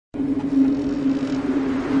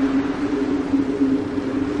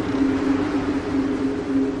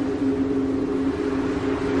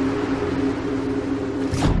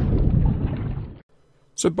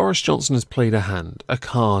So Boris Johnson has played a hand, a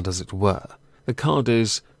card as it were. The card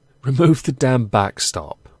is, remove the damn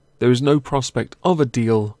backstop. There is no prospect of a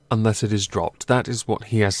deal unless it is dropped. That is what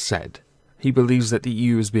he has said. He believes that the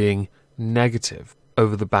EU is being negative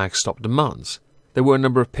over the backstop demands. There were a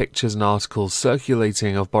number of pictures and articles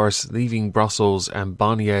circulating of Boris leaving Brussels and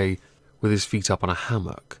Barnier with his feet up on a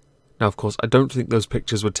hammock. Now, of course, I don't think those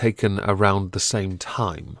pictures were taken around the same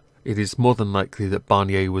time. It is more than likely that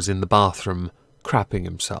Barnier was in the bathroom crapping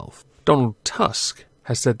himself. Donald Tusk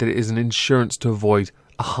has said that it is an insurance to avoid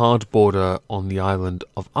a hard border on the island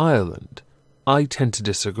of Ireland. I tend to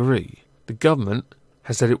disagree. The government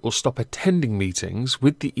has said it will stop attending meetings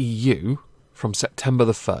with the EU from September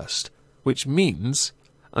the 1st, which means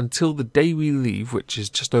until the day we leave, which is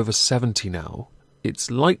just over 70 now, it's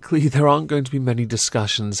likely there aren't going to be many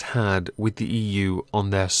discussions had with the EU on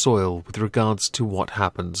their soil with regards to what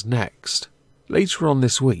happens next. Later on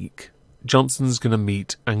this week, Johnson's going to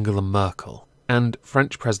meet Angela Merkel and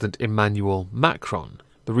French President Emmanuel Macron.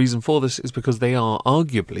 The reason for this is because they are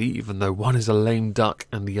arguably, even though one is a lame duck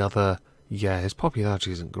and the other, his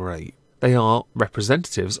popularity isn't great, they are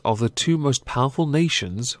representatives of the two most powerful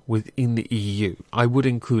nations within the EU. I would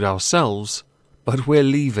include ourselves, but we're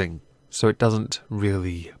leaving, so it doesn't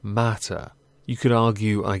really matter. You could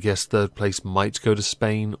argue, I guess, third place might go to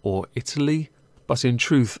Spain or Italy, but in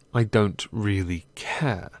truth, I don't really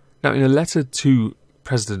care. Now, in a letter to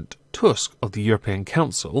President Tusk of the European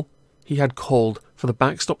Council, he had called for the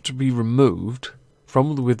backstop to be removed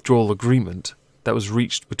from the withdrawal agreement that was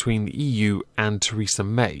reached between the EU and Theresa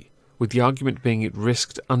May, with the argument being it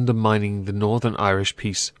risked undermining the Northern Irish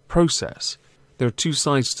peace process. There are two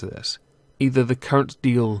sides to this. Either the current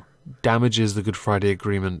deal damages the Good Friday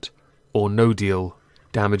Agreement, or no deal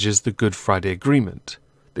damages the Good Friday Agreement.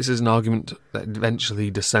 This is an argument that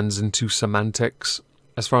eventually descends into semantics.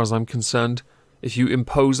 As far as I'm concerned, if you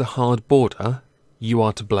impose a hard border, you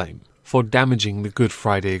are to blame for damaging the Good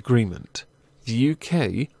Friday Agreement. The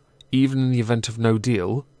UK, even in the event of no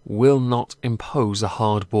deal, will not impose a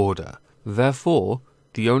hard border. Therefore,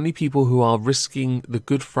 the only people who are risking the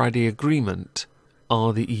Good Friday Agreement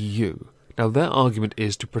are the EU. Now, their argument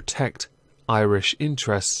is to protect Irish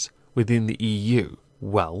interests within the EU.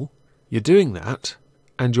 Well, you're doing that,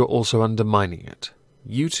 and you're also undermining it.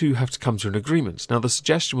 You two have to come to an agreement. Now, the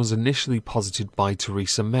suggestion was initially posited by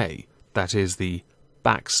Theresa May, that is the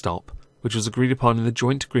backstop, which was agreed upon in the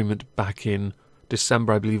joint agreement back in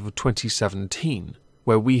December, I believe, of 2017,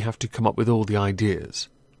 where we have to come up with all the ideas.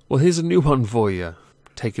 Well, here's a new one for you.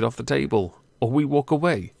 Take it off the table, or we walk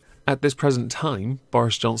away. At this present time,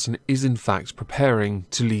 Boris Johnson is in fact preparing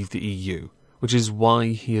to leave the EU, which is why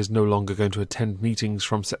he is no longer going to attend meetings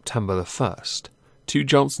from September the 1st. To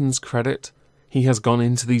Johnson's credit, he has gone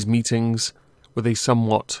into these meetings with a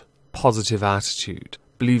somewhat positive attitude,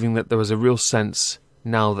 believing that there was a real sense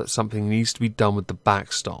now that something needs to be done with the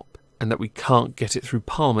backstop, and that we can't get it through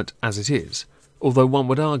Parliament as it is. Although one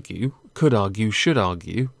would argue, could argue, should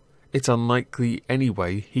argue, it's unlikely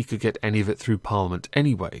anyway he could get any of it through Parliament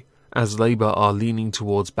anyway, as Labour are leaning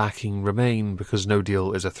towards backing Remain because no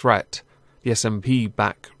deal is a threat. The SNP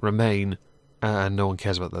back Remain, and no one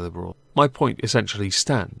cares about the Liberal. My point essentially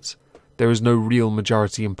stands. There is no real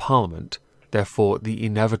majority in Parliament, therefore the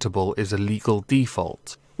inevitable is a legal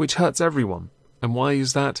default, which hurts everyone. And why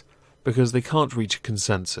is that? Because they can't reach a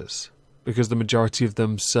consensus. Because the majority of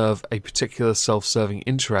them serve a particular self-serving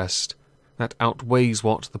interest that outweighs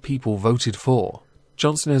what the people voted for.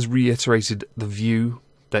 Johnson has reiterated the view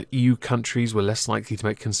that EU countries were less likely to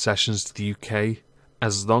make concessions to the UK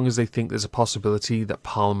as long as they think there's a possibility that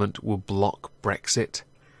Parliament will block Brexit,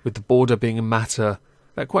 with the border being a matter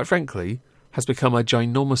that, quite frankly, has become a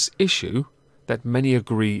ginormous issue that many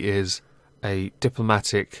agree is a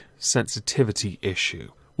diplomatic sensitivity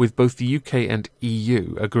issue, with both the UK and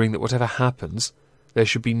EU agreeing that whatever happens, there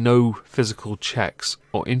should be no physical checks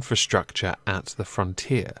or infrastructure at the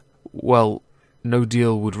frontier. Well, no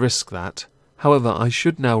deal would risk that. However, I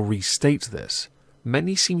should now restate this.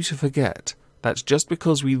 Many seem to forget that just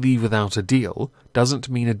because we leave without a deal doesn't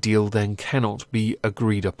mean a deal then cannot be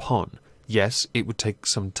agreed upon. Yes, it would take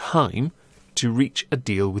some time to reach a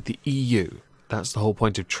deal with the EU. That's the whole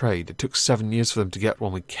point of trade. It took 7 years for them to get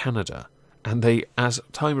one with Canada. And they, as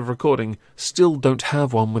time of recording, still don't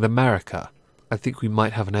have one with America. I think we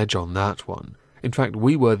might have an edge on that one. In fact,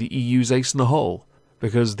 we were the EU's ace in the hole,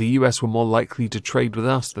 because the US were more likely to trade with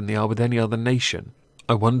us than they are with any other nation.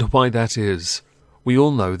 I wonder why that is. We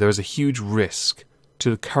all know there is a huge risk to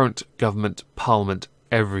the current government, Parliament,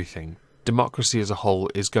 everything. Democracy as a whole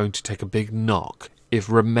is going to take a big knock if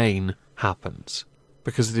Remain happens.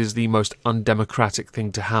 because it is the most undemocratic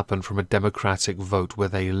thing to happen from a democratic vote where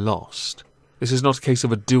they lost. This is not a case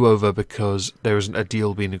of a do-over because there isn't a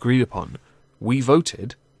deal being agreed upon. We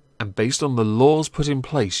voted, and based on the laws put in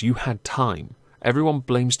place, you had time. Everyone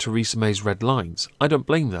blames Theresa May's red lines. I don't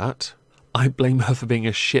blame that. I blame her for being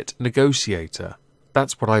a shit negotiator.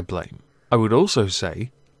 That's what I blame. I would also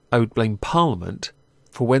say I would blame Parliament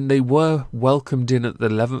for when they were welcomed in at the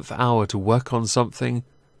 11th hour to work on something,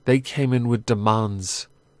 they came in with demands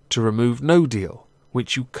to remove no deal,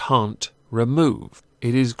 which you can't remove.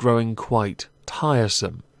 It is growing quite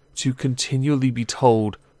tiresome to continually be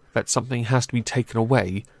told that something has to be taken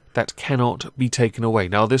away that cannot be taken away.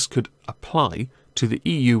 Now, this could apply to the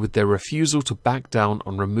EU with their refusal to back down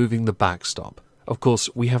on removing the backstop. Of course,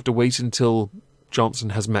 we have to wait until Johnson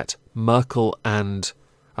has met Merkel and,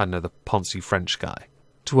 I don't know, the Ponzi French guy,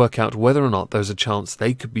 to work out whether or not there's a chance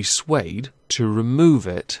they could be swayed to remove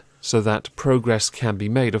it so that progress can be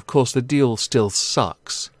made. Of course, the deal still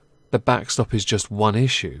sucks. The backstop is just one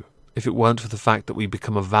issue. If it weren't for the fact that we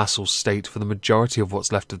become a vassal state for the majority of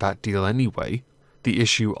what's left of that deal anyway, the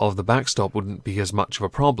issue of the backstop wouldn't be as much of a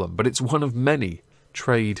problem, but it's one of many.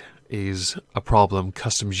 Trade is a problem,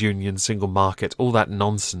 customs union, single market, all that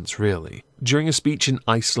nonsense, really. During a speech in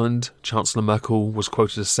Iceland, Chancellor Merkel was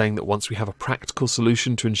quoted as saying that once we have a practical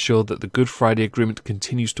solution to ensure that the Good Friday Agreement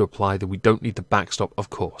continues to apply, then we don't need the backstop, of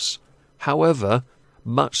course. However,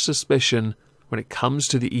 much suspicion when it comes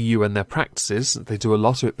to the EU and their practices, they do a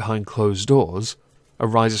lot of it behind closed doors,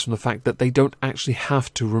 arises from the fact that they don't actually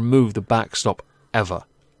have to remove the backstop ever.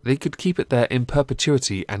 They could keep it there in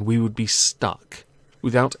perpetuity and we would be stuck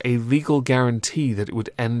without a legal guarantee that it would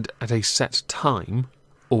end at a set time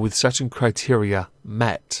or with certain criteria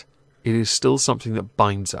met. It is still something that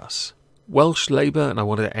binds us. Welsh Labour, and I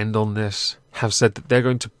want to end on this, have said that they're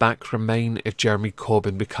going to back Remain if Jeremy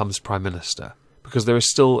Corbyn becomes Prime Minister, because there is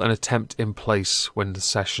still an attempt in place when the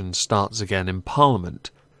session starts again in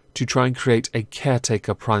Parliament to try and create a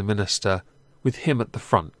caretaker Prime Minister with him at the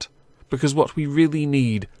front. Because what we really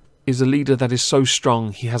need is a leader that is so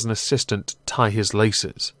strong he has an assistant tie his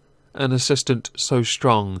laces. An assistant so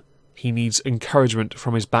strong he needs encouragement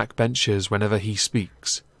from his backbenchers whenever he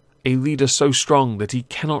speaks. A leader so strong that he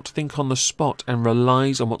cannot think on the spot and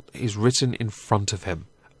relies on what is written in front of him.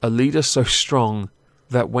 A leader so strong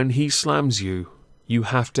that when he slams you, you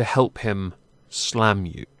have to help him slam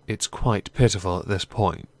you. It's quite pitiful at this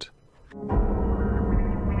point.